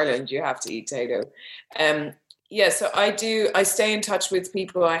 When in Ireland you have to eat Tato. So I stay in touch with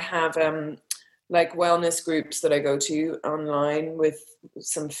people. I have wellness groups that I go to online with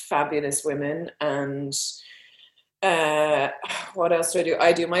some fabulous women. And what else do?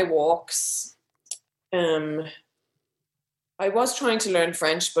 I do my walks. I was trying to learn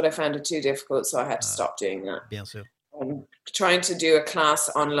French, but I found it too difficult, so I had to stop doing that. Bien sûr. Trying to do a class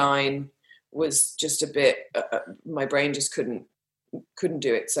online was just a bit. My brain just couldn't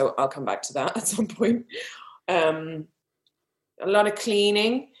do it. So I'll come back to that at some point. A lot of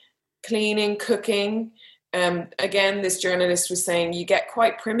cleaning, cooking. Again, this journalist was saying you get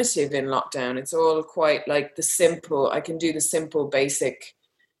quite primitive in lockdown. It's all quite like the simple. I can do the simple, basic.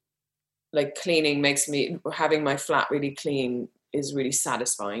 Like cleaning having my flat really clean is really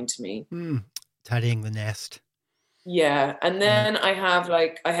satisfying to me. Tidying the nest. Yeah. And then I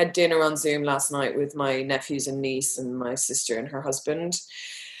had dinner on Zoom last night with my nephews and niece and my sister and her husband.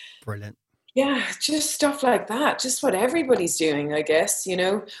 Brilliant. Yeah, just stuff like that. Just what everybody's doing, I guess, you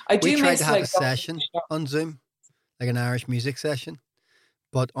know. I We do tried to miss have a like going to session the shop. on Zoom, like an Irish music session,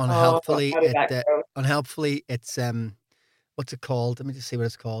 but Oh, how did that go? unhelpfully it's what's it called? Let me just see what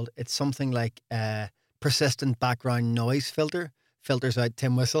it's called. It's something like persistent background noise filters out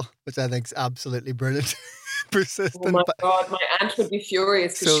Tim Whistle, which I think is absolutely brilliant. Oh my Persistent. God, my aunt would be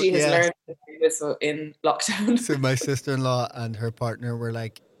furious because So she has yeah, learned to do this in lockdown. so my sister-in-law and her partner were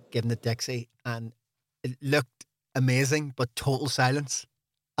like giving it Dixie, and it looked amazing, but total silence,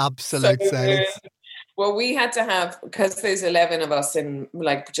 So absolute good. silence. Well, we had to have, because there's 11 of us in,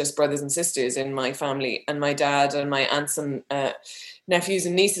 like, just brothers and sisters in my family, and my dad and my aunts and nephews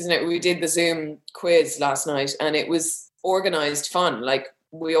and nieces, and we did the Zoom quiz last night, and it was organized fun. Like,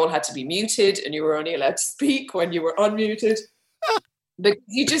 we all had to be muted, and you were only allowed to speak when you were unmuted. Because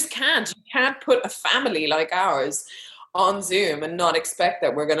you just can't. You can't put a family like ours on Zoom and not expect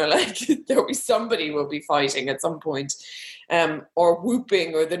that we're going to, like, somebody will be fighting at some point, or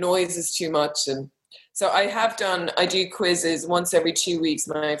whooping, or the noise is too much. And so I do quizzes once every 2 weeks.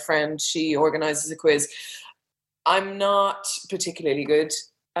 My friend, she organizes a quiz. I'm not particularly good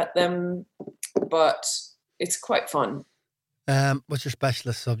at them, but it's quite fun. What's your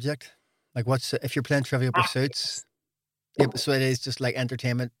specialist subject? Like, if you're playing Trivial Pursuits? Yep. So it is just like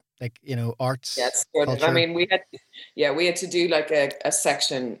entertainment, like, arts, Yes, good. I culture. mean, we had to do like a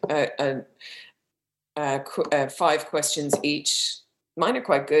section, 5 questions each. Mine are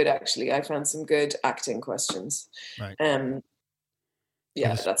quite good, actually. I found some good acting questions. Right.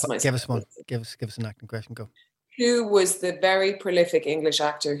 Yeah, that's my Give us one. specialty. Give us an acting question. Go. Who was the very prolific English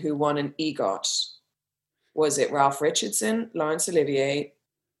actor who won an EGOT? Was it Ralph Richardson, Laurence Olivier,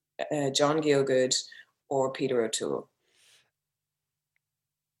 John Gielgud, or Peter O'Toole?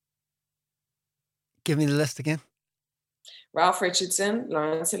 Give me the list again. Ralph Richardson,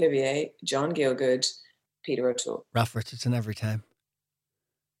 Laurence Olivier, John Gielgud, Peter O'Toole. Ralph Richardson every time.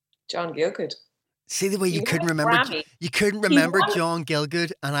 John Gielgud. See the way you He couldn't won a remember. Grammy. You couldn't He remember won. John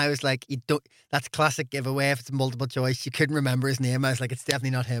Gielgud, and I was like, "You don't." That's a classic giveaway if it's multiple choice. You couldn't remember his name. I was like, "It's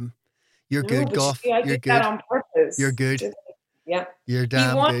definitely not him." You're No, good, but you Gough. see, I You're did that good. on purpose. You're good. Yeah. You're He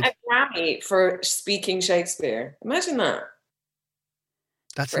damn won good. a Grammy for speaking Shakespeare. Imagine that.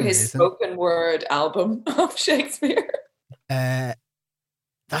 That's For his amazing. spoken word album of Shakespeare.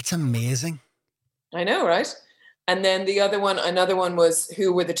 That's amazing. I know, right? And then another one was,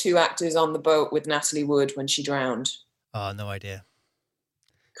 who were the 2 actors on the boat with Natalie Wood when she drowned? Oh, no idea.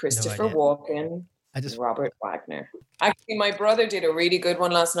 Christopher No idea. Walken, Robert Wagner. Actually, my brother did a really good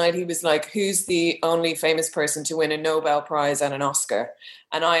one last night. He was like, who's the only famous person to win a Nobel Prize and an Oscar?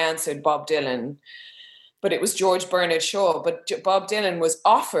 And I answered Bob Dylan, but it was George Bernard Shaw. But Bob Dylan was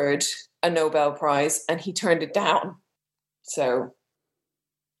offered a Nobel Prize and he turned it down. So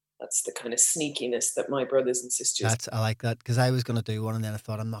that's the kind of sneakiness that my brothers and sisters. I like that, because I was going to do one, and then I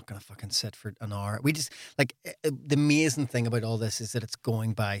thought, I'm not going to fucking sit for an hour. We just, like, the amazing thing about all this is that it's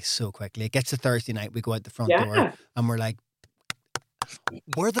going by so quickly. It gets to Thursday night, we go out the front door, and we're like,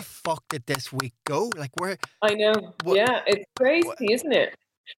 where the fuck did this week go? Like, where? I know. Yeah, it's crazy, isn't it?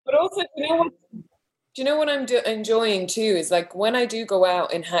 But also, do you know what I'm enjoying too is, like, when I do go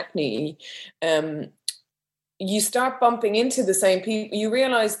out in Hackney, you start bumping into the same people. You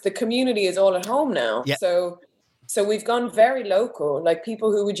realize the community is all at home now. Yeah. So we've gone very local, like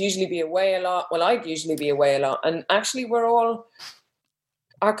people who would usually be away a lot. Well, I'd usually be away a lot. And actually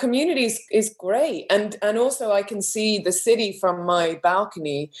our community is great. And also I can see the city from my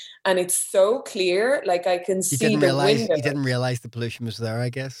balcony and it's so clear. Like I can see the window. You didn't realize the pollution was there, I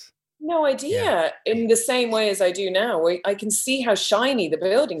guess. No idea. In the same way as I do now, where I can see how shiny the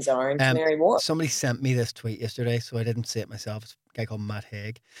buildings are in Canary Wharf. Somebody sent me this tweet yesterday, so I didn't see it myself. It's a guy called Matt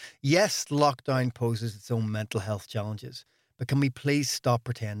Haig. Yes, lockdown poses its own mental health challenges, but can we please stop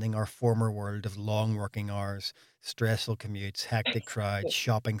pretending our former world of long working hours, stressful commutes, hectic crowds,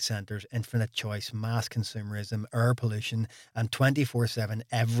 shopping centres, infinite choice, mass consumerism, air pollution, and 24/7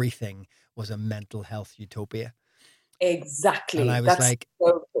 everything was a mental health utopia? Exactly. And I was That's like,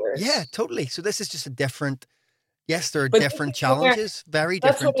 so good. yeah, totally. So this is just a different, yes, there are different challenges, very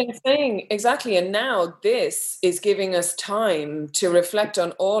different. That's what I'm saying. Exactly. And now this is giving us time to reflect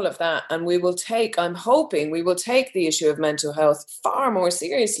on all of that. And I'm hoping we will take the issue of mental health far more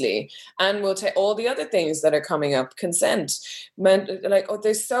seriously. And we'll take all the other things that are coming up, consent,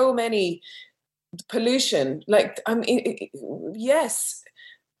 there's so many, pollution. Yes,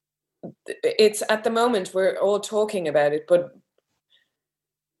 it's at the moment we're all talking about it, but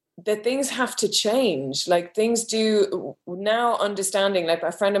that things have to change. Like things do now, understanding, like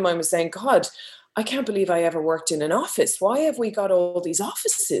a friend of mine was saying, God, I can't believe I ever worked in an office. Why have we got all these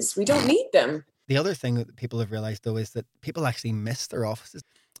offices? We don't need them. The other thing that people have realised, though, is that people actually miss their offices.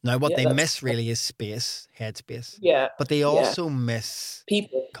 Now, what they miss really is space, headspace. Yeah. But they also miss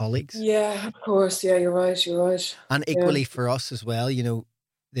people, colleagues. Yeah, of course. Yeah, you're right. And equally for us as well, you know,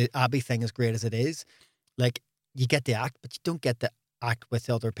 the Abbey thing, as great as it is, like, you get the act, but you don't get to act with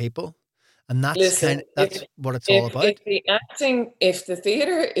other people. And that's what it's all about. If the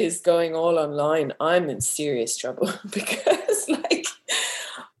theatre is going all online, I'm in serious trouble because, like,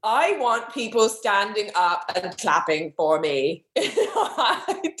 I want people standing up and clapping for me.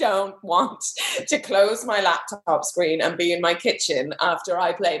 I don't want to close my laptop screen and be in my kitchen after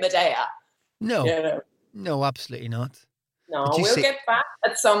I play Medea. No, no, absolutely not. No, we'll get back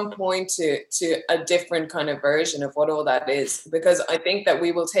at some point to a different kind of version of what all that is, because I think that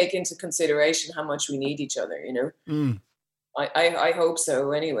we will take into consideration how much we need each other, you know? I hope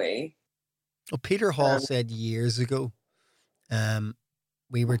so anyway. Well, Peter Hall said years ago,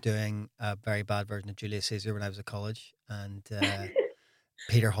 we were doing a very bad version of Julius Caesar when I was at college, and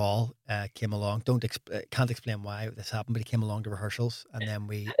Peter Hall came along. Can't explain why this happened, but he came along to rehearsals, and then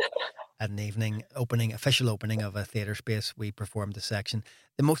we... At an official opening of a theatre space, we performed a section.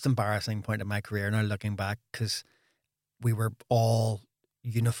 The most embarrassing point of my career now, looking back, because we were all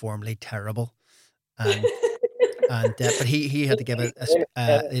uniformly terrible, but he had to give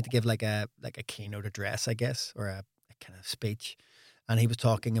like a keynote address, I guess, or a kind of speech, and he was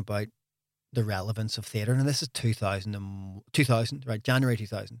talking about the relevance of theatre, and this is 2000, right, January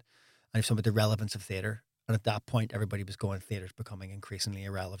 2000, and he was talking about the relevance of theatre. And at that point, everybody was going, theatre's becoming increasingly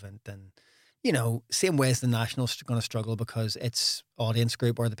irrelevant. And, you know, same way as the National's going to struggle because its audience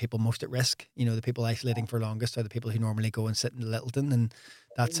group are the people most at risk. You know, the people isolating for longest are the people who normally go and sit in Littleton. And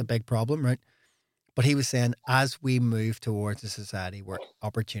that's a big problem, right? But he was saying, as we move towards a society where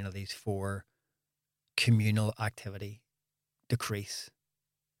opportunities for communal activity decrease,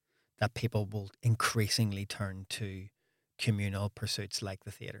 that people will increasingly turn to communal pursuits like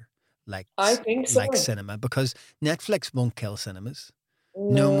the theatre. I think so. Like cinema, because Netflix won't kill cinemas.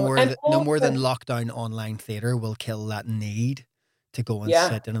 No more than lockdown online theatre will kill that need to go and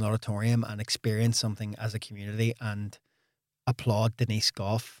sit in an auditorium and experience something as a community and applaud Denise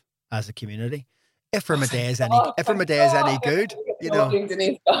Gough as a community. If her Medea is any good, you know.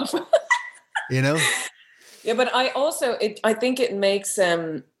 Denise Gough. You know. Yeah, but I think it makes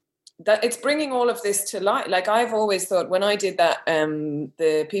that it's bringing all of this to light. Like, I've always thought when I did that,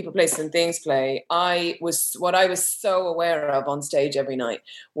 the People, Places and Things play, what I was so aware of on stage every night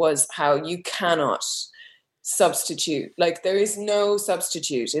was how you cannot substitute. Like, there is no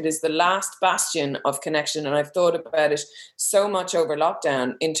substitute. It is the last bastion of connection. And I've thought about it so much over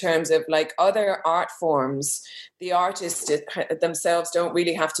lockdown in terms of, like, other art forms. The artists themselves don't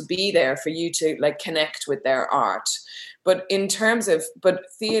really have to be there for you to, like, connect with their art. But in terms of,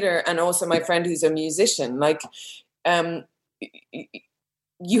 theatre, and also my friend who's a musician, like, you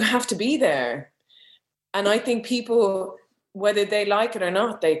have to be there. And I think people, whether they like it or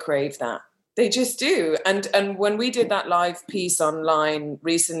not, they crave that. They just do. And when we did that live piece online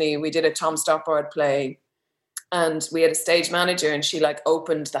recently, we did a Tom Stoppard play, and we had a stage manager, and she, like,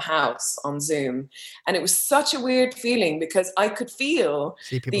 opened the house on Zoom. And it was such a weird feeling because I could feel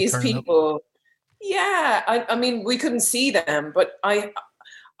these people. Yeah, I mean, we couldn't see them, but I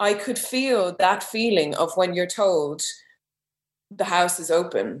could feel that feeling of when you're told the house is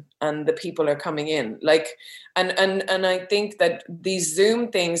open and the people are coming in. Like, and I think that these Zoom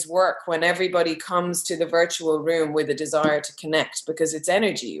things work when everybody comes to the virtual room with a desire to connect, because it's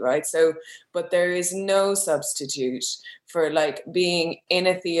energy, right? So, but there is no substitute for, like, being in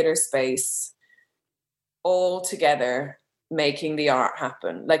a theatre space all together, making the art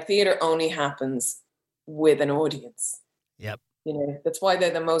happen. Like, theatre only happens with an audience. Yep. You know, that's why they're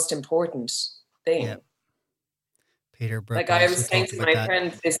the most important thing. Yep. Peter Brook, like, I was saying to my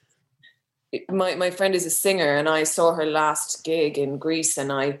friend, my friend is a singer, and I saw her last gig in Greece,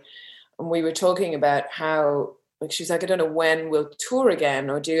 and we were talking about how, like, she's like, I don't know when we'll tour again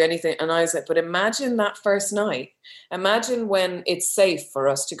or do anything. And I was like, but imagine that first night. Imagine when it's safe for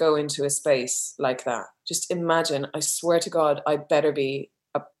us to go into a space like that. Just imagine. I swear to God, I better be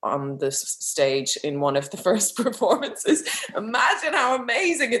up on the stage in one of the first performances. Imagine how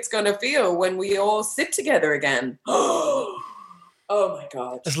amazing it's going to feel when we all sit together again. Oh my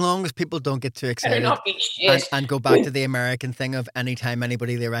God. As long as people don't get too excited and go back to the American thing of anytime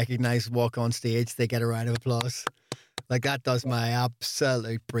anybody they recognize walk on stage, they get a round of applause. Like, that does my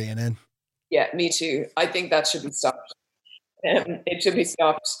absolute brain in. Yeah, me too. I think that should be stopped. It should be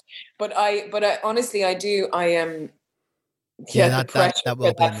stopped. But I honestly, I do. the pressure that will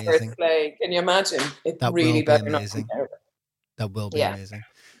for be that amazing. first play. Can you imagine? It That really will be better amazing. not be That will be amazing.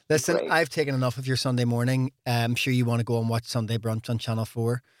 Listen, great. I've taken enough of your Sunday morning. I'm sure you want to go and watch Sunday Brunch on Channel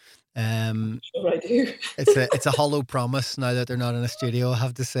 4. Sure I do. It's a hollow promise now that they're not in a studio, I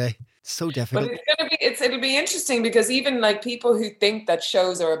have to say. It's so difficult. But it'll be interesting because even like people who think that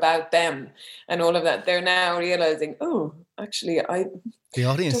shows are about them and all of that, they're now realizing, oh, actually, the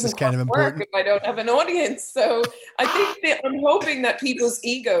audience is kind of important if I don't have an audience. So I think I'm hoping that people's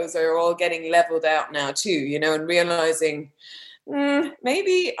egos are all getting leveled out now too, you know, and realizing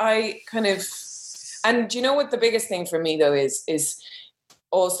maybe I kind of, and do you know what the biggest thing for me though is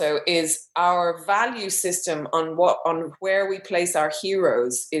our value system on where we place our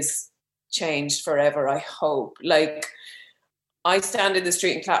heroes is changed forever, I hope. Like, I stand in the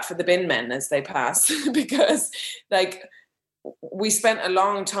street and clap for the bin men as they pass because like we spent a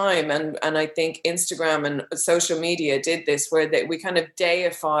long time and I think Instagram and social media did this where we kind of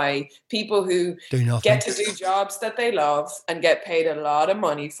deify people who get to do jobs that they love and get paid a lot of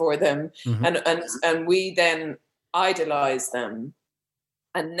money for them. And we then idolize them.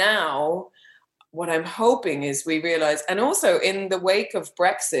 And now what I'm hoping is we realize, and also in the wake of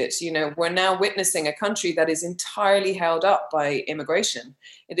Brexit, you know, we're now witnessing a country that is entirely held up by immigration.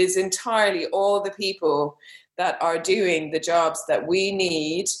 It is entirely all the people that are doing the jobs that we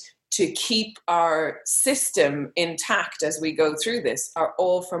need to keep our system intact as we go through this are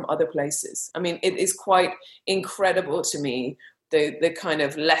all from other places. I mean, it is quite incredible to me, the kind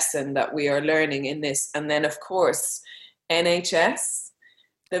of lesson that we are learning in this. And then, of course, NHS,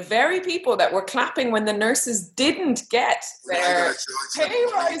 the very people that were clapping when the nurses didn't get their pay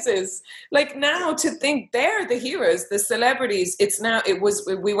rises. Like now to think they're the heroes, the celebrities,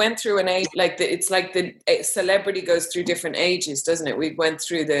 we went through an age, it's like the celebrity goes through different ages, doesn't it? We went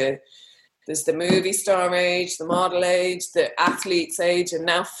through there's the movie star age, the model age, the athlete's age, and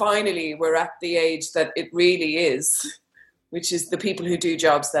now finally we're at the age that it really is, which is the people who do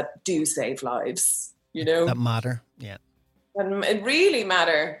jobs that do save lives, you know? That matter, yeah. And it really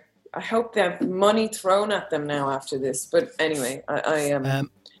matter. I hope they have money thrown at them now after this. But anyway, I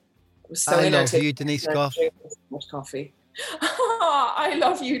was so I love you, Denise Gough. Much coffee. I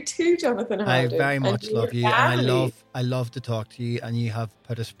love you too, Jonathan Harden. I very much love you, and I love to talk to you. And you have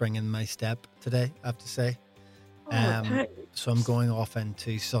put a spring in my step today, I have to say. So I'm going off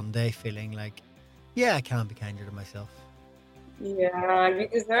into Sunday feeling like, I can be kinder to myself. Yeah, you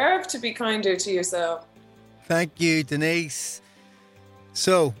deserve to be kinder to yourself. Thank you, Denise.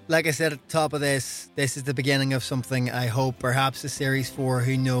 So, like I said at the top of this is the beginning of something, I hope, perhaps a series 4,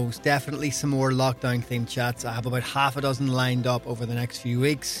 who knows, definitely some more lockdown themed chats. I have about half a dozen lined up over the next few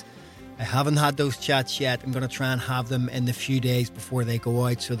weeks. I haven't had those chats yet. I'm going to try and have them in the few days before they go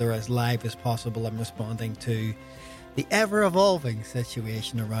out so they're as live as possible. I'm responding to the ever-evolving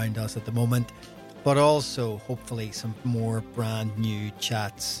situation around us at the moment, but also, hopefully, some more brand new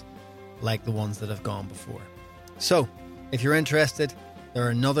chats like the ones that have gone before. So, if you're interested, there are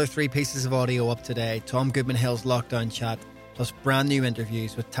another 3 pieces of audio up today. Tom Goodman-Hill's lockdown chat, plus brand new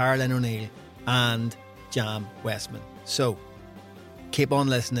interviews with Tara Lynn O'Neill and Jam Westman. So, keep on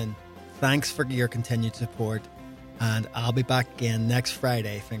listening. Thanks for your continued support. And I'll be back again next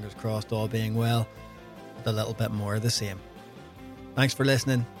Friday, fingers crossed, all being well, with a little bit more of the same. Thanks for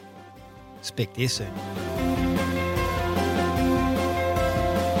listening. Speak to you soon.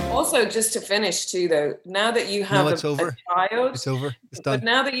 Also, just to finish too, though, now that you have a child, it's over. It's done. But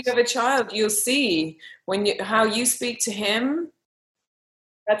now that you have a child, you'll see how you speak to him.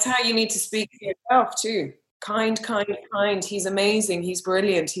 That's how you need to speak to yourself too. Kind, kind, kind. He's amazing. He's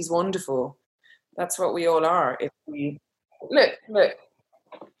brilliant. He's wonderful. That's what we all are. If we look,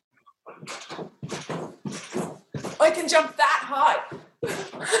 I can jump that high.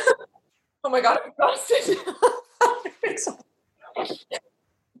 Oh my God, I'm exhausted.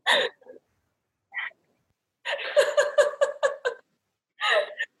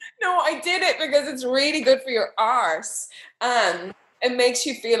 No, I did it because it's really good for your arse and it makes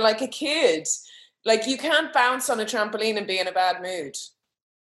you feel like a kid. Like you can't bounce on a trampoline and be in a bad mood.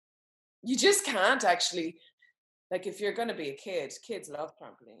 You just can't actually. Like if you're going to be a kid, kids love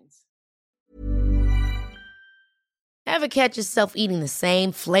trampolines. Ever catch yourself eating the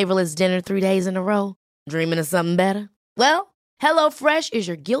same flavorless dinner 3 days in a row? Dreaming of something better? Well, HelloFresh is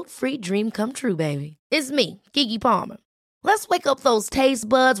your guilt-free dream come true, baby. It's me, Keke Palmer. Let's wake up those taste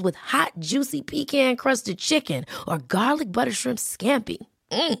buds with hot, juicy pecan-crusted chicken or garlic butter shrimp scampi.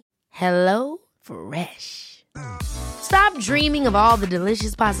 Hello Fresh. Stop dreaming of all the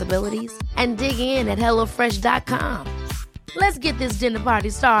delicious possibilities and dig in at HelloFresh.com. Let's get this dinner party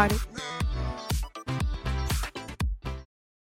started.